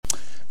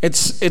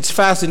It's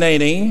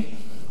fascinating,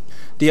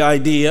 the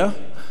idea.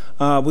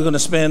 We're going to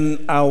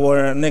spend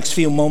our next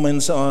few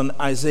moments on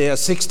Isaiah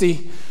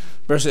 60,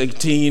 verse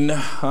 18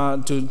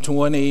 to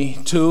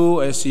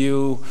 22, as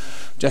you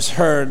just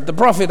heard. The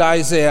prophet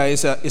Isaiah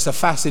is a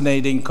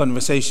fascinating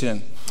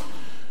conversation,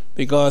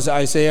 because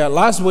Isaiah,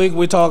 last week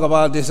we talked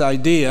about this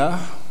idea,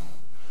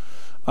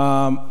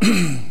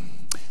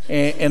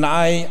 and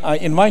I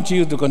invite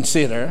you to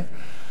consider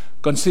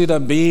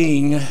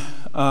being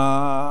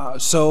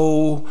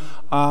so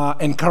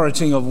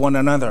encouraging of one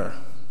another.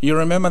 You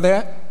remember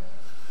that?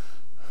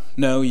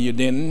 No, you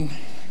didn't.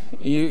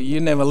 You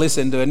never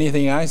listen to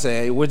anything I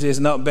say, which is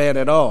not bad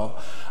at all.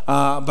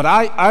 But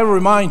I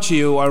remind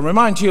you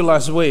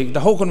last week, the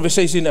whole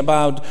conversation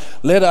about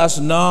let us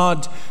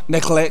not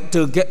neglect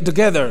to get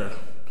together.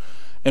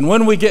 And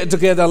when we get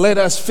together, let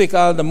us figure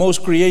out the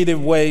most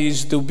creative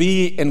ways to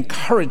be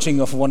encouraging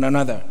of one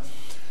another.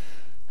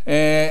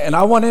 And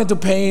I wanted to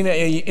paint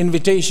an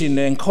invitation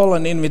and call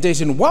an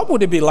invitation. What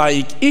would it be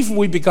like if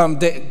we become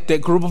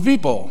that group of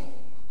people?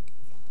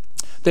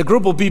 The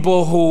group of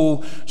people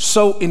who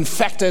so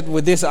infected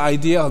with this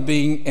idea of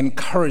being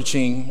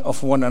encouraging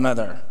of one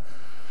another.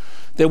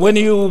 That when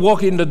you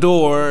walk in the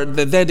door,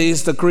 that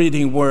is the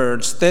greeting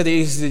words, that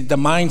is the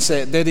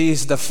mindset, that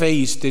is the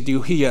face that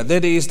you hear,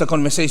 that is the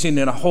conversation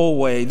in the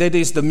hallway, that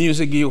is the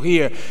music you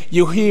hear.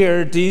 You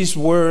hear these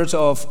words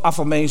of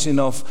affirmation,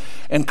 of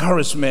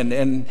encouragement,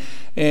 and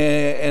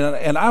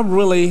I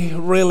really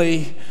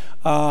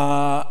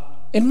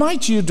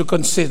invite you to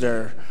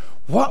consider,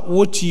 what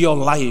would your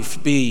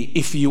life be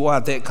if you are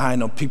that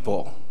kind of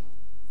people?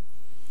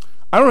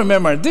 I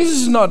remember, this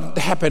does not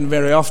happen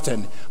very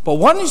often, but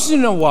once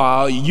in a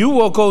while, you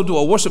will go to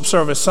a worship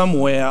service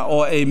somewhere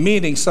or a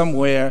meeting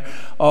somewhere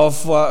of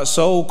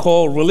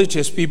so-called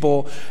religious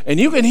people, and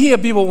you can hear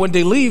people when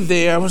they leave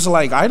there, it was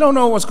like, I don't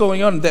know what's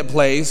going on in that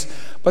place,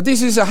 but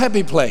this is a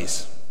happy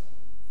place.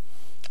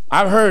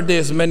 I've heard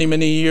this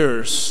many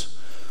years,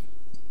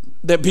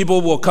 that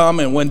people will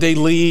come, and when they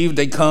leave,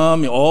 they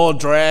come all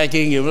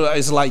dragging.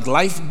 It's like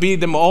life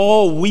beat them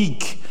all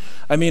week.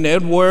 I mean,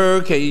 at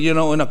work, in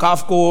a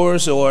golf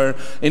course, or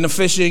in the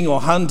fishing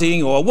or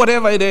hunting or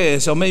whatever it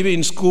is, or maybe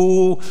in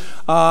school,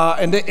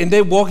 and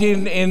they walk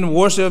in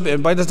worship,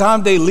 and by the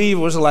time they leave,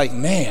 it was like,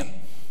 man,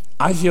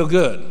 I feel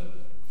good.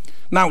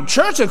 Now,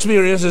 church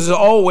experience is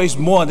always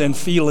more than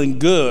feeling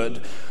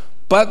good,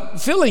 but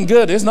feeling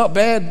good is not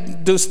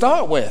bad to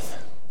start with.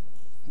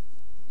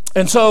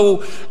 And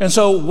so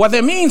what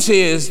that means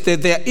is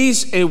that there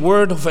is a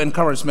word of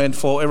encouragement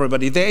for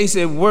everybody. There is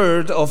a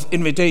word of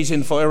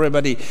invitation for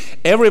everybody.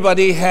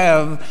 Everybody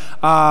have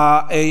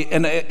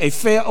a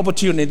fair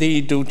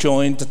opportunity to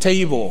join the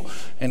table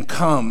and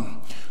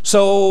come.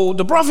 So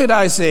the prophet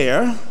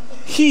Isaiah,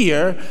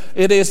 here,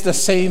 it is the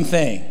same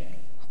thing.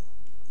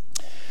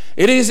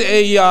 It is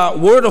a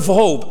word of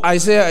hope.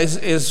 Isaiah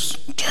is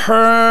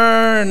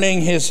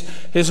turning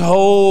his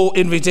whole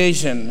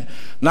invitation.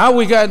 Now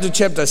we got to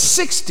chapter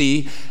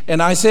 60,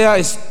 and Isaiah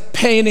is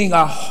painting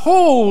a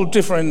whole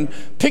different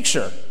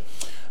picture,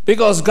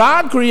 because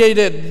God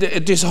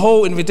created this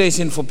whole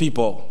invitation for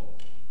people.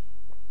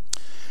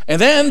 And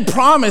then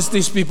promised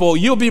these people,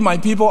 you'll be my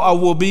people, I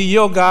will be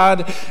your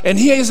God, and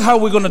here's how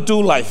we're going to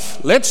do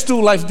life. Let's do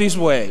life this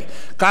way.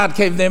 God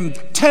gave them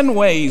 10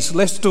 ways,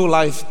 let's do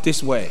life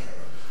this way.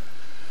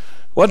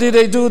 What did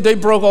they do? They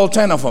broke all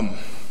 10 of them.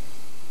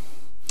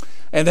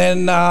 And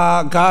then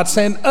God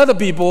sent other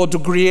people to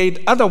create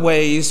other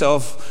ways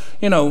of,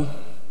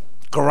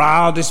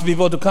 corral these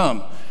people to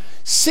come.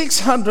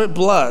 600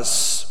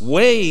 plus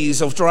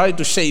ways of trying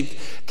to shape,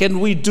 can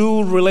we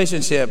do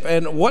relationship?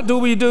 And what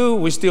do?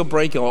 We still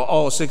break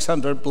all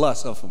 600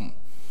 plus of them.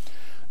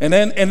 And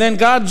then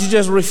God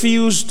just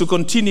refused to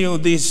continue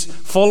this,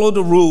 follow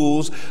the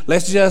rules.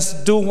 Let's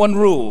just do one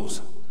rule.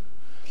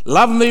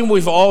 Love me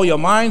with all your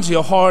minds,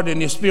 your heart,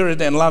 and your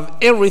spirit, and love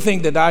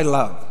everything that I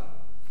love.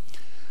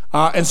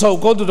 And so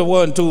go to the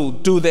world to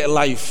do that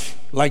life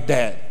like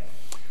that.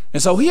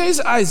 And so here is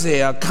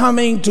Isaiah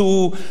coming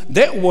to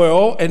that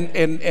world,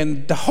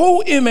 and the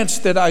whole image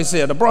that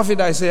Isaiah, the prophet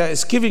Isaiah,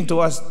 is giving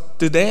to us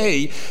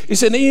today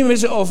is an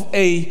image of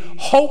a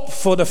hope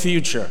for the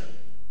future.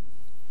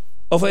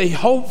 Of a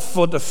hope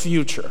for the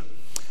future.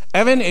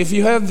 Evan, if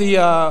you have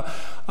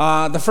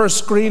the first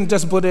screen,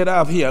 just put it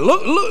up here.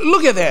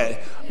 Look at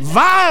that.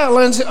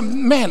 Violence,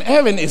 man,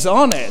 Evan is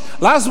on it.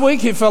 Last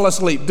week he fell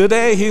asleep.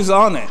 Today he's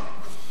on it.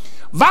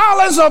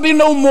 Violence will be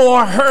no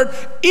more heard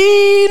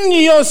in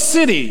your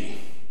city.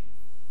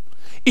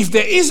 If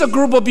there is a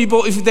group of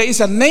people, if there is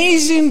a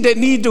nation that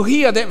need to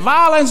hear that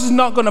violence is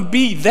not going to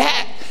be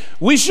that,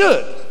 we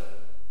should.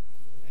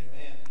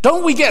 Amen.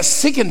 Don't we get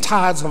sick and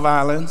tired of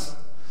violence?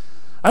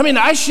 I mean,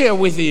 I share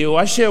with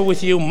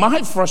you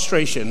my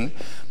frustration,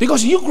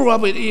 because you grew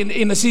up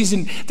in a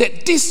season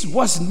that this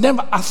was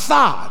never a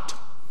thought.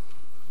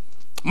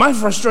 My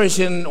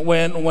frustration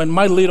when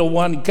my little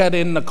one got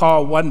in the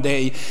car one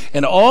day,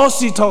 and all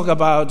she talked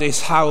about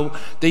is how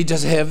they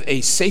just have a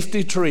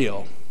safety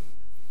drill.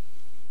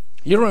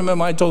 You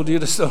remember I told you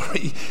the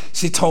story?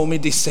 She told me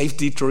this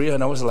safety drill,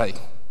 and I was like,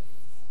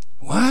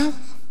 What?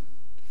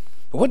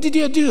 What did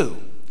you do?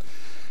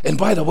 And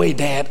by the way,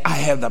 Dad, I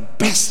have the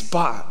best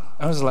spot.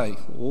 I was like,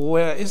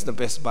 where is the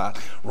best spot?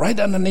 Right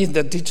underneath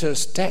the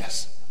teacher's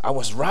desk. I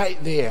was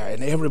right there,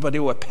 and everybody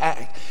was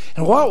packed.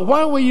 And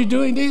why were you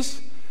doing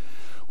this?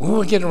 We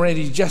were getting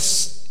ready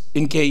just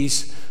in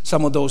case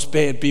some of those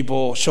bad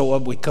people show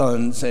up with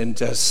guns and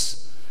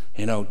just,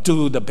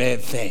 do the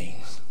bad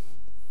things.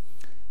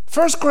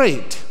 First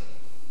grade.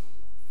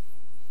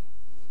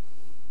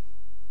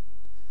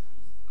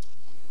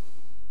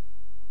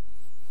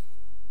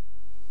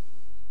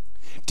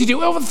 Did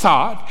you ever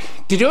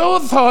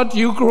thought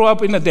you grew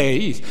up in the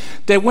days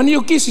that when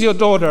you kiss your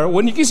daughter,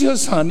 when you kiss your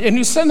son, and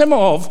you send them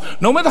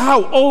off, no matter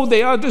how old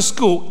they are to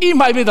school, it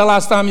might be the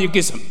last time you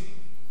kiss them?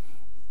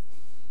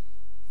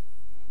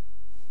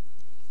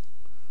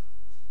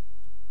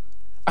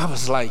 I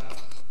was like,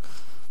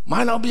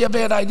 might not be a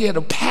bad idea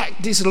to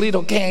pack this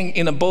little gang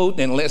in a boat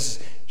and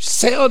let's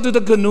sail to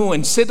the canoe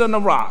and sit on a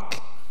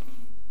rock.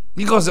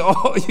 Because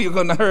all you're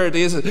going to hurt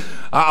is,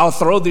 I'll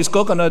throw this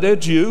coconut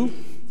at you.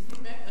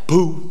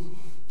 Boo.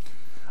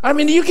 I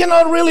mean, you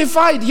cannot really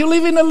fight. You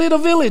live in a little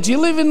village. You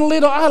live in a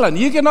little island.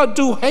 You cannot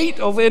do hate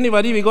of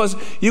anybody because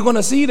you're going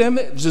to see them.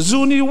 As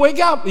soon as you wake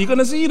up, you're going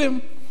to see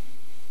them.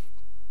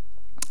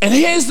 And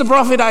here's the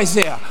prophet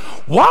Isaiah.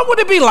 What would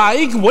it be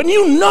like when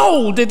you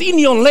know that in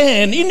your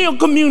land, in your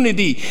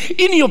community,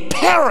 in your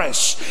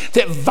parish,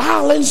 that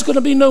violence is going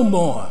to be no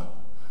more?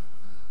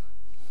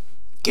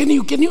 Can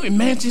you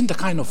imagine the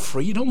kind of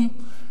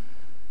freedom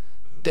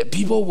that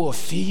people will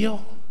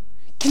feel?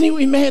 Can you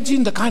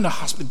imagine the kind of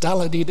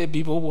hospitality that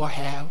people will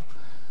have?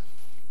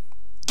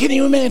 Can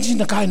you imagine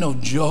the kind of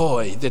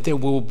joy that they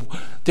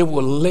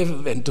will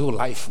live and do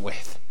life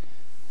with?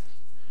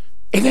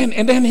 And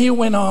then he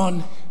went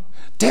on,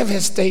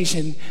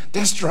 devastation,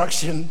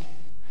 destruction.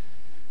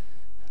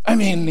 I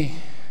mean,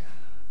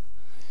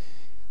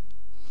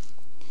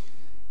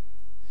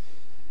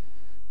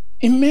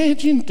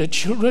 imagine the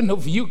children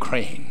of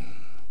Ukraine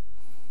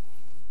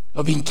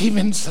have been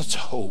given such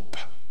hope.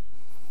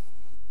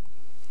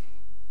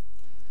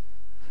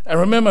 I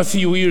remember a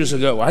few years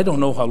ago, I don't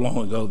know how long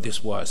ago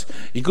this was.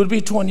 It could be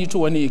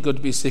 2020, it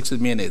could be 60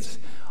 minutes.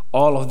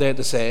 All of that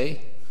to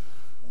say,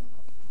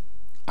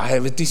 I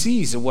have a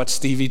disease, watch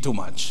TV too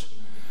much.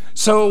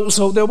 So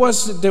there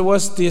was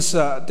this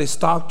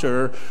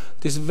doctor,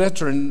 this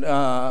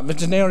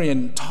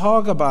veterinarian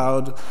talk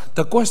about,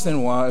 the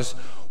question was,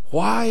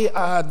 why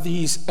are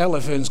these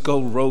elephants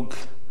go rogue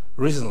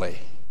recently?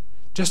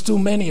 Just too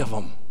many of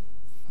them.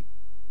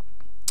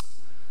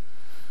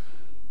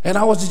 And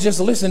I was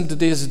just listening to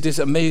this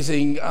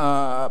amazing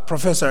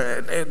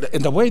professor,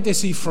 and the way that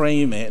she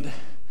framed it,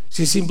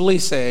 she simply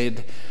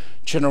said,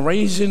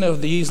 generation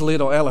of these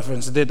little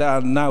elephants that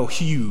are now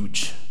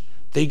huge,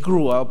 they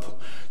grew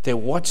up, they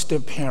watched their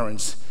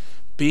parents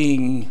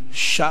being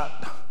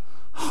shot,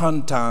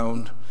 hunted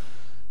down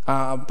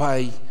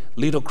by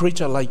little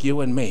creatures like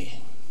you and me.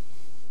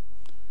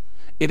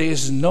 It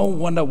is no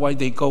wonder why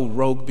they go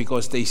rogue,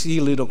 because they see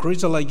little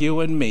creatures like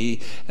you and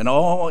me, and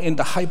all in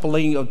the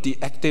hyperlink of the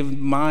active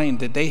mind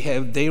that they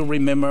have, they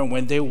remember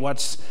when they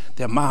watch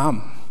their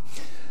mom,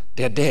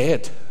 their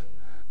dad,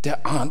 their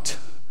aunt,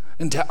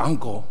 and their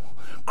uncle,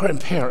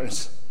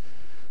 grandparents.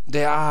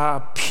 There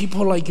are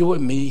people like you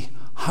and me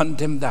hunt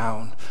them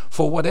down.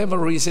 For whatever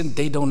reason,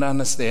 they don't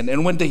understand.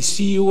 And when they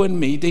see you and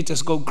me, they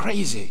just go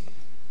crazy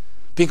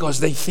because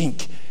they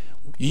think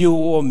you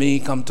or me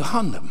come to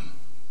hunt them.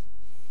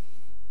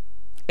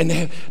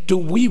 And do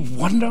we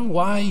wonder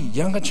why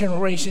younger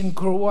generation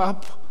grew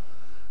up?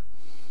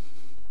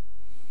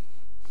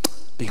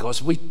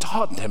 Because we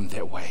taught them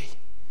that way.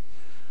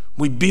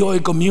 We build a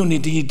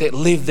community that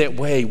live that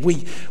way.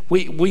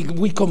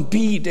 We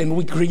compete and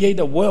we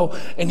create a world.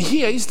 And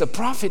here is the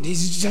prophet.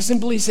 He's just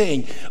simply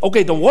saying,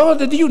 okay, the world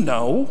that you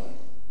know,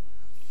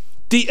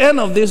 the end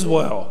of this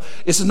world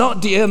is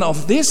not the end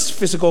of this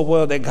physical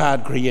world that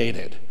God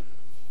created.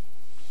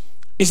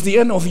 It's the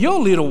end of your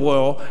little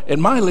world and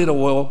my little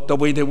world the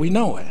way that we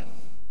know it.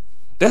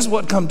 That's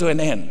what comes to an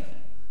end.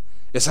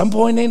 At some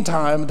point in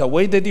time, the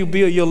way that you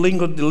build your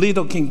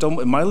little kingdom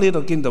and my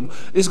little kingdom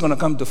is going to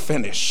come to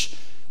finish.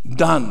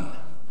 Done.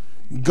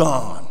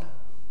 Gone.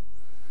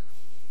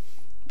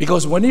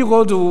 Because when you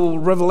go to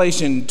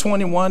Revelation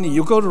 21,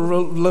 you go to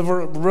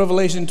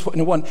Revelation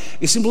 21,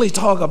 it simply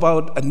talk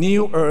about a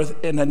new earth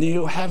and a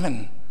new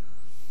heaven.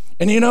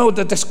 And you know,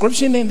 the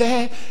description in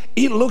there,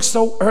 it looks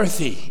so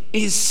earthy.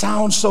 It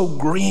sounds so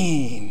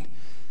green.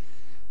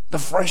 The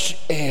fresh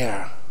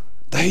air,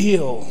 the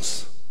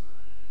hills.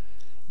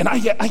 And I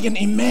can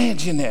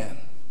imagine it.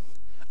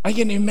 I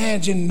can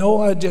imagine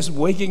Noah just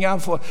waking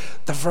up for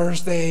the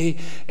first day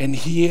and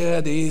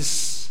hear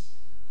this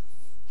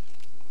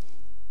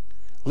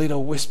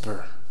little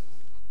whisper.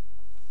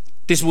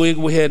 This week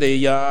we had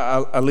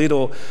a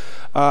little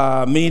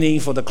meeting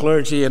for the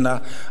clergy, and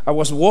I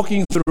was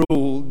walking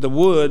through the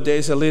wood.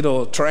 There's a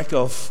little track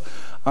of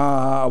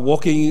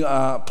walking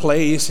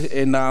place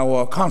in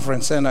our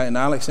conference center in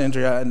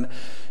Alexandria,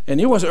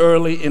 and it was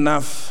early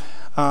enough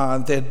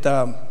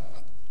that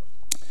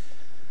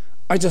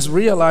I just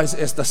realized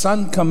as the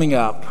sun coming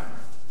up,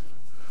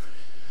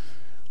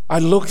 I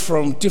looked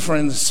from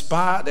different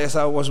spots as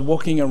I was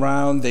walking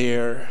around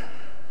there,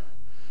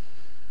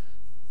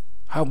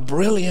 how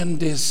brilliant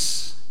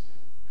this.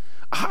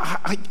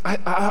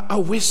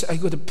 I wish I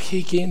could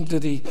peek into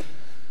the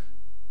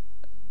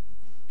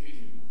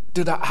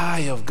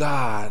eye of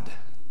God.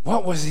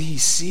 What was he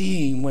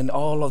seeing when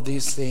all of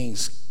these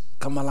things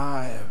come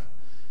alive?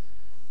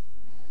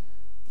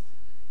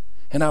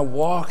 And I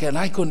walk, and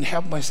I couldn't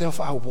help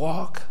myself. I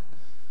walk,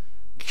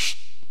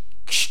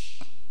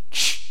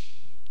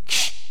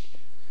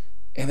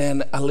 and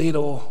then a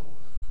little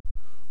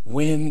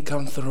wind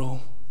come through,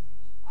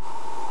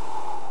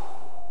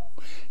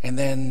 and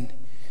then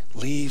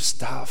leaves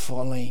start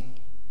falling.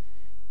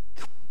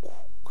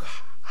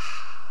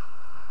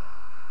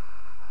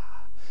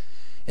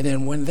 And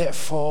then when that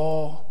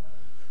fall,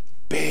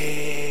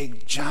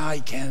 big,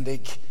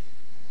 gigantic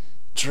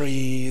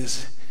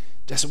trees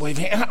just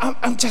waving. And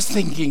I'm just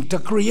thinking, the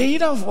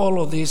creator of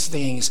all of these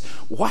things,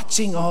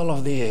 watching all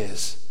of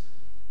this.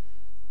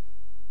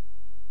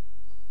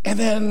 And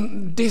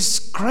then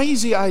this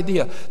crazy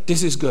idea,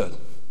 this is good.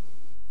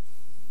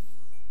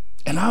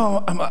 And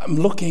now I'm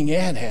looking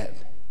at it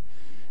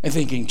and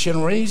thinking,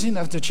 generation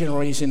after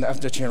generation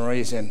after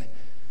generation,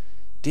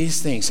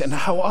 these things. And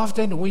how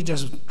often we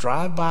just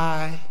drive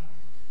by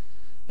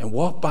and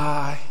walk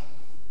by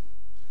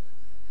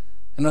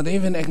and not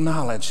even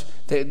acknowledge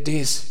that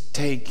this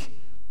take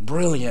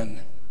brilliant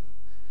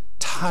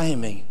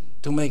timing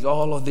to make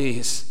all of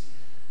these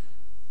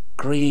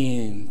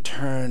green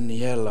turn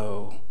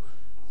yellow,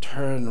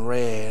 turn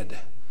red,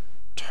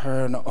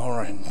 turn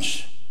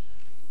orange.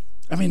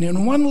 I mean,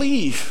 in one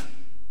leaf,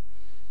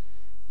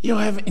 you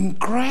have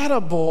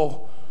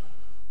incredible,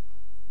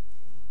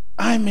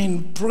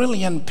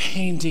 brilliant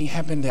painting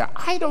happen there.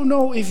 I don't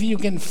know if you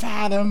can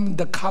fathom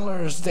the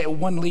colors that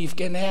one leaf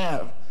can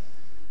have,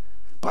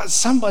 but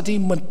somebody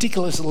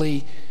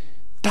meticulously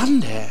done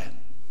that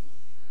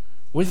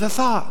with a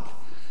thought.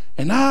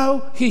 And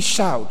now he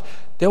shout,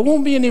 there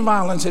won't be any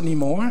violence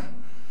anymore.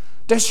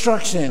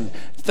 Destruction,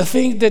 the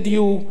thing that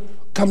you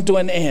come to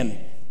an end,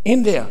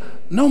 in there,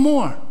 no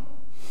more.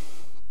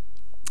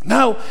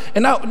 Now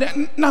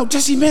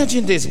just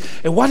imagine this.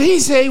 And what he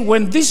say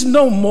when this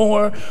no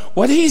more,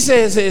 what he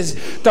says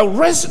is the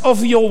rest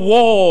of your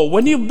wall,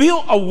 when you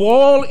build a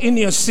wall in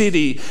your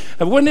city,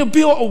 and when you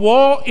build a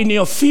wall in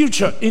your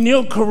future, in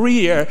your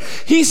career,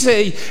 he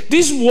say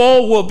this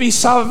wall will be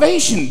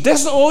salvation.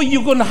 That's all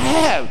you're gonna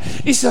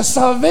have. It's a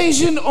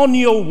salvation on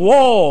your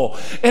wall.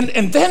 And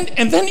then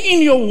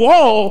in your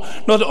wall,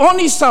 not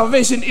only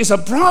salvation is a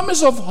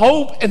promise of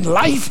hope and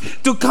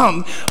life to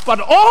come, but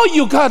all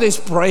you got is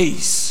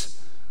praise.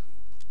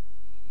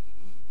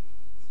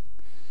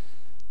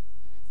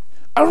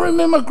 I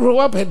remember growing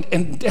up,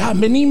 and there are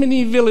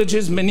many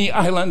villages, many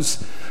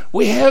islands.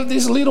 We have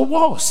this little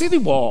wall, city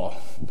wall.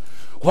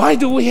 Why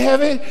do we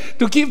have it?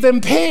 To keep them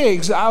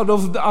pigs out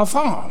of our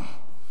farm.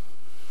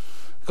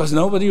 Because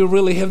nobody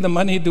really have the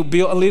money to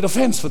build a little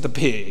fence for the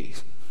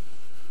pigs.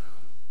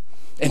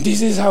 And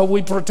this is how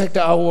we protect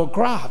our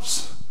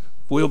crops.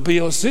 We'll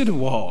build a city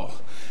wall.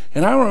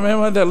 And I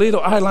remember the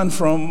little island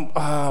from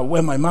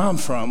where my mom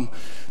from,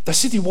 the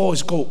city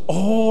walls go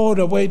all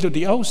the way to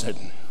the ocean.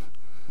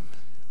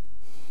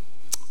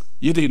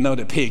 You didn't know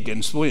the pig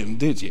can swim,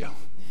 did you?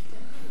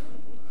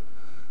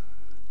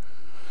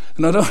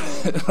 Not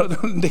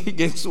only they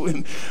can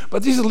swim,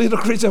 but this little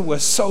creature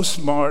was so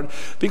smart,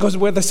 because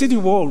where the city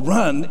wall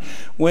run,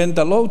 when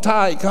the low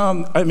tide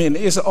come,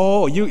 it's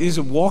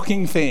a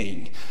walking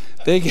thing.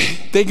 They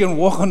can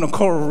walk on the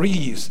coral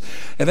reefs,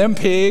 and then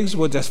pigs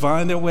will just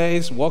find their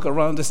ways, walk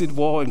around the city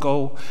wall, and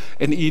go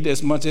and eat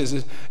as much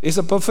as it's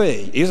a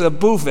buffet. It's a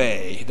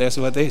buffet. That's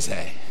what they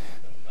say.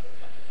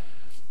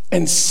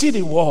 And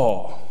city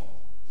wall.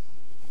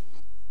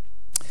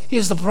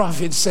 Here's the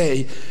prophet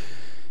say,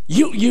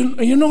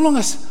 you no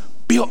longer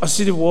build a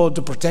city wall to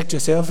protect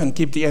yourself and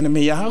keep the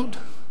enemy out.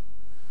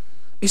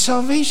 It's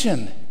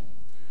salvation.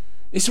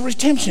 It's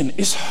redemption.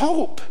 It's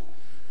hope.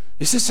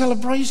 It's a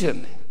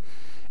celebration.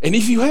 And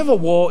if you have a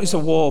wall, it's a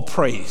wall of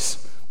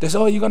praise. That's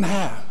all you're going to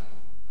have.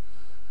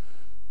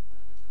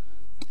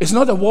 It's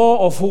not a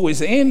wall of who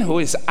is in, who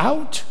is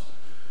out,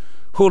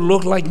 who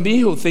look like me,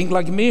 who think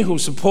like me, who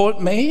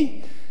support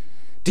me.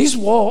 This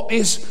wall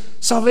is,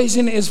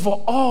 salvation is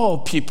for all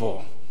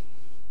people.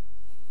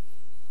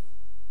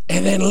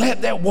 And then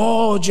let that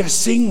wall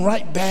just sing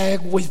right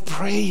back with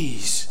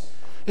praise.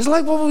 It's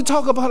like what we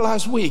talked about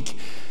last week.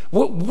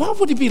 What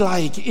would it be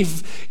like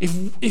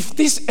if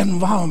this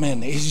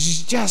environment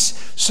is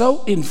just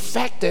so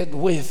infected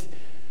with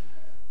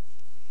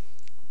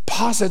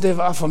positive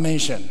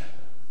affirmation?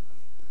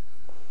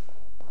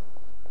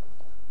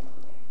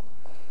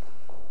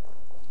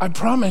 I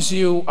promise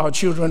you our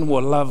children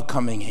will love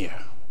coming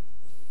here.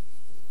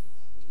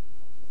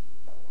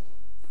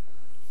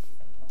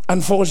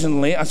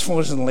 Unfortunately,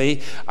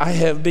 I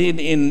have been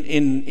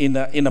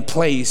in a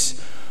place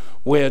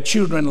where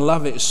children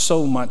love it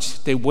so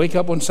much, they wake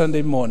up on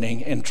Sunday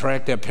morning and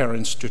drag their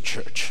parents to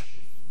church.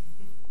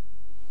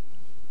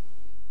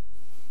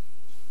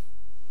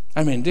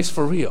 I mean, this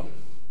for real.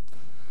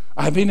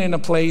 I've been in a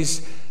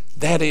place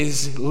that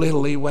is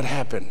literally what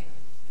happened.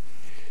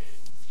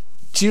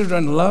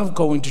 Children love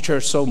going to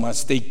church so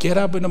much, they get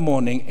up in the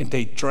morning and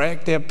they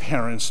drag their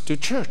parents to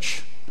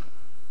church.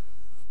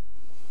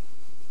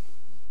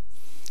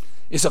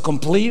 It's a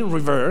complete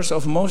reverse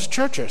of most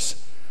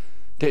churches.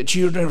 The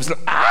children was like,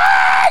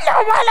 I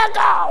don't want to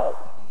go.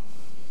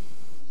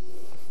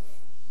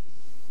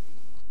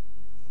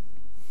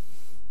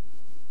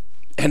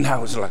 And I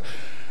was like,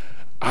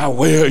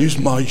 where is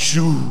my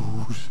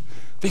shoes?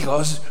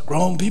 Because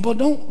grown people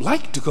don't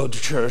like to go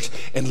to church,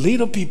 and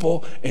little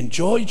people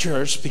enjoy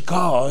church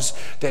because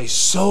there's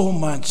so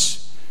much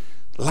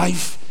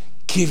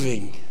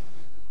life-giving.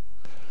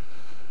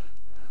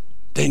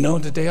 They know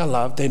that they are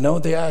loved. They know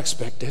they are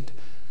expected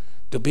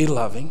to be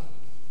loving.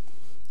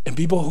 And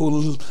people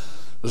who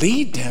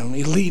lead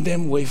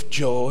them with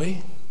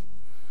joy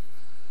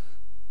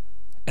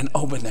and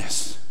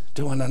openness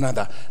to one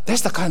another.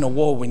 That's the kind of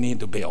wall we need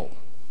to build.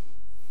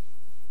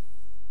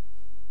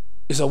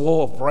 It's a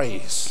wall of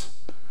praise.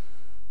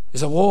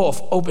 It's a wall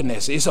of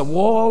openness. It's a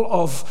wall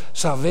of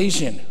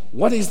salvation.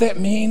 What does that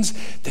mean?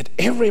 That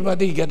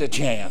everybody get a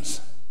chance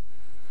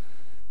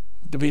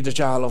to be the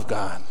child of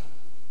God.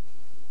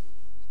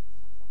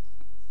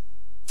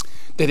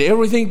 That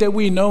everything that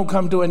we know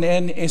come to an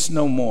end is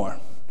no more,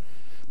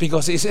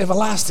 because it's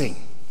everlasting.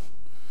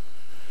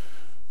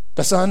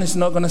 The sun is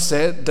not going to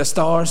set. The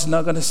stars are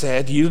not going to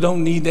set. You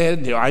don't need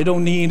it. I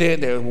don't need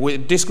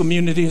it. This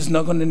community is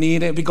not going to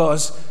need it,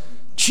 because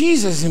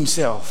Jesus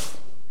himself,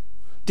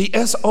 the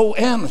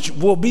S-O-N,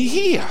 will be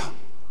here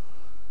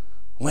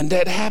when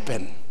that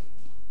happens.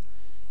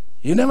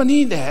 You never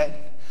need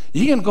that.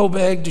 You can go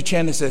back to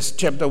Genesis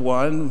chapter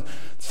 1,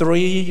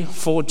 3,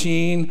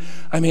 14.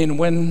 I mean,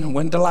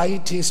 when the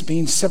light is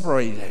being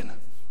separated,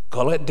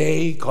 call it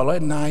day, call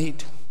it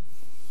night.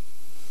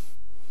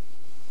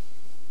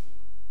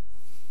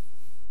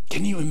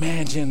 Can you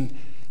imagine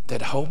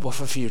that hope of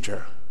a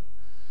future?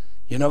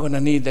 You're not going to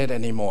need that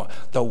anymore.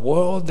 The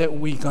world that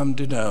we come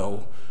to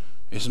know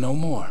is no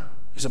more.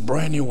 It's a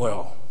brand new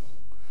world.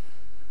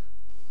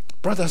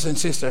 Brothers and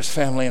sisters,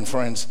 family and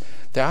friends,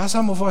 there are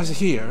some of us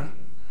here.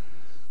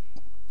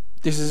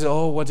 This is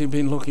all what you've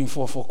been looking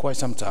for quite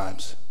some time.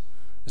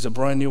 It's a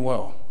brand new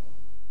world.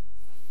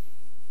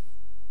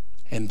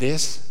 And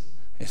this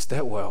is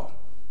that world.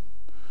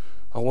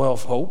 A world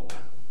of hope.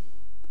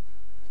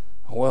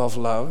 A world of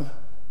love.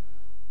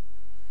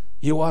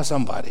 You are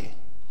somebody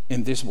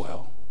in this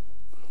world.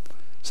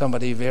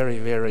 Somebody very,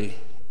 very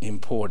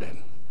important.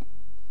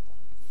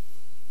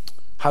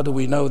 How do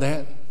we know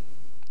that?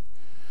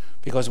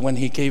 Because when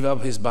he gave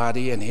up his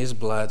body and his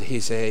blood, he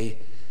said,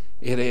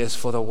 it is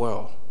for the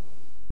world.